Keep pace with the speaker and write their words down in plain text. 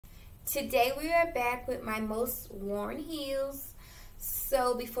Today we are back with my most worn heels.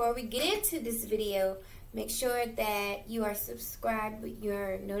 So before we get into this video, make sure that you are subscribed with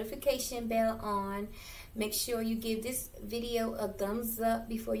your notification bell on. Make sure you give this video a thumbs up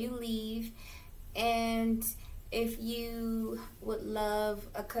before you leave. And if you would love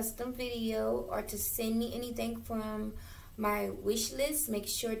a custom video or to send me anything from my wish list, make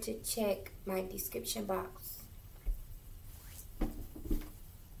sure to check my description box.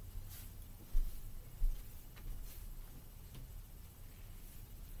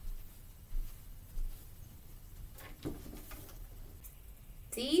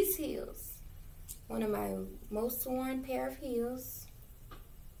 These heels, one of my most worn pair of heels.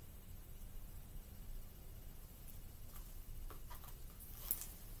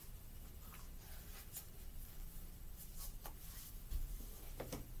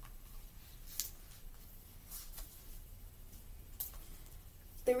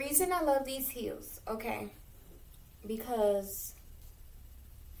 The reason I love these heels, okay, because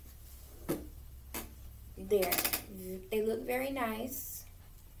they look very nice.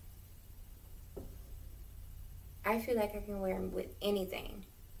 I feel like I can wear them with anything.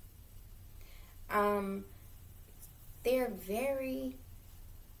 They're very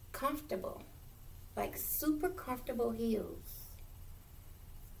comfortable, like super comfortable heels.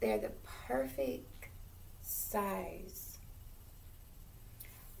 They're the perfect size.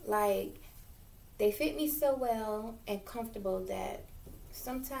 Like, they fit me so well and comfortable that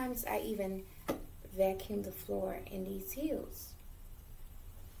sometimes I even vacuum the floor in these heels.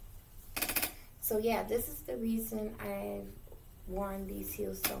 So yeah, this is the reason I've worn these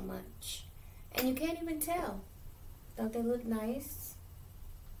heels so much. And you can't even tell. Don't they look nice?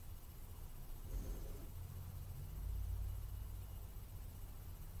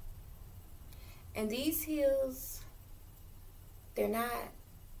 And these heels, they're not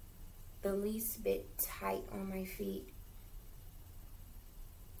the least bit tight on my feet.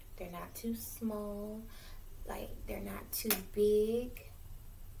 They're not too small, like they're not too big.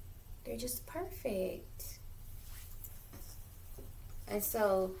 They're just perfect. And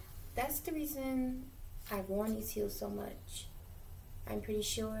so that's the reason I've worn these heels so much. I'm pretty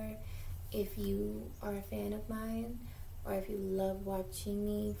sure if you are a fan of mine, or if you love watching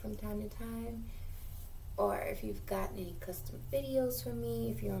me from time to time, or if you've gotten any custom videos from me,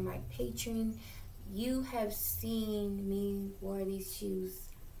 if you're on my Patreon, you have seen me wear these shoes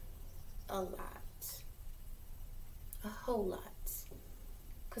a lot. A whole lot.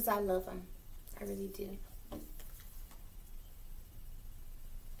 Because I love them. I really do.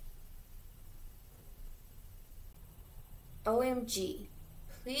 OMG.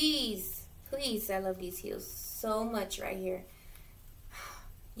 Please, please, I love these heels so much right here.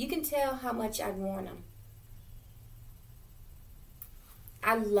 You can tell how much I've worn them.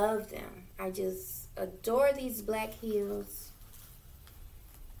 I love them. I just adore these black heels.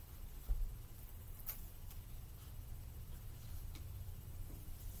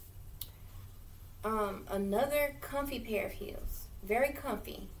 Another comfy pair of heels. Very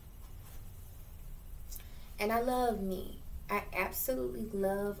comfy. And I love me. I absolutely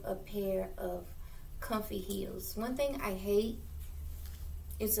love a pair of comfy heels. One thing I hate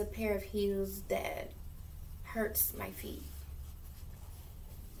is a pair of heels that hurts my feet.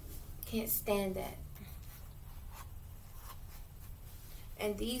 Can't stand that.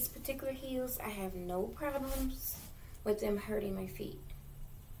 And these particular heels, I have no problems with them hurting my feet.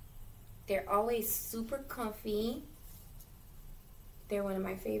 They're always super comfy. They're one of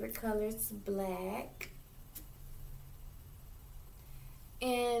my favorite colors, black.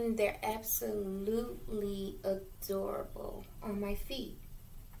 And they're absolutely adorable on my feet.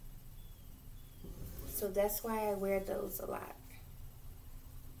 So that's why I wear those a lot.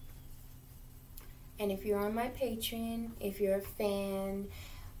 And if you're on my Patreon, if you're a fan,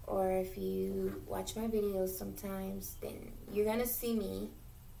 or if you watch my videos sometimes, then you're gonna see me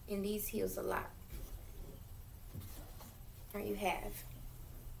in these heels a lot. Or you have.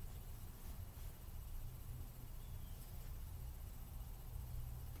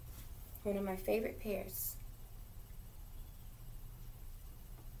 One of my favorite pairs.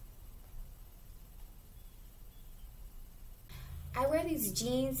 I wear these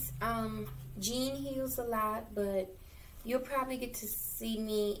jean heels a lot, but you'll probably get to see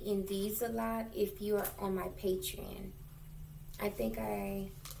me in these a lot if you are on my Patreon. I think I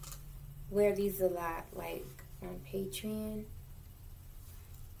wear these a lot, like on Patreon.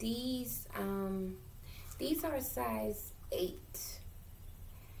 These are a size 8.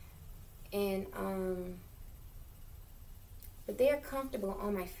 And but they are comfortable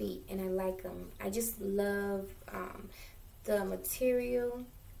on my feet and I like them. I just love the material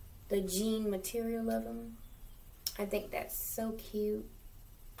the jean material of them. I think that's so cute.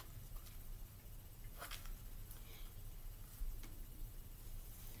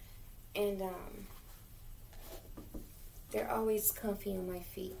 And they're always comfy on my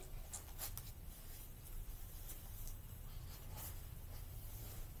feet.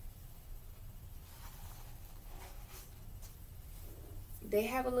 They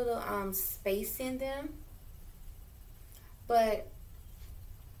have a little space in them, but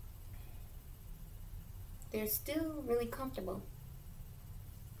they're still really comfortable.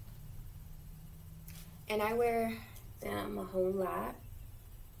 And I wear them a whole lot.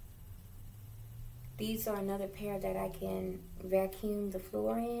 These are another pair that I can vacuum the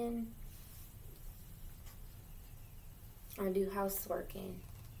floor in or do housework in.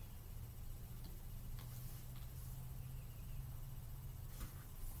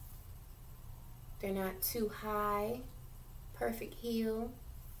 They're not too high, perfect heel.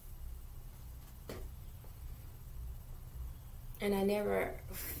 And I never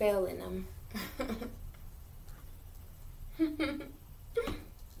fell in them.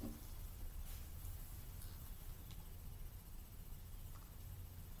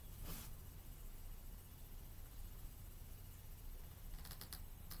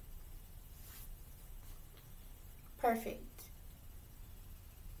 Perfect.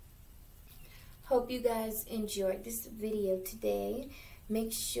 Hope you guys enjoyed this video today.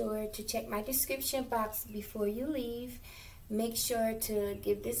 Make sure to check my description box before you leave. Make sure to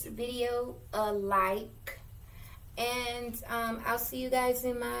give this video a like. And I'll see you guys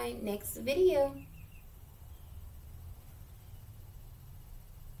in my next video.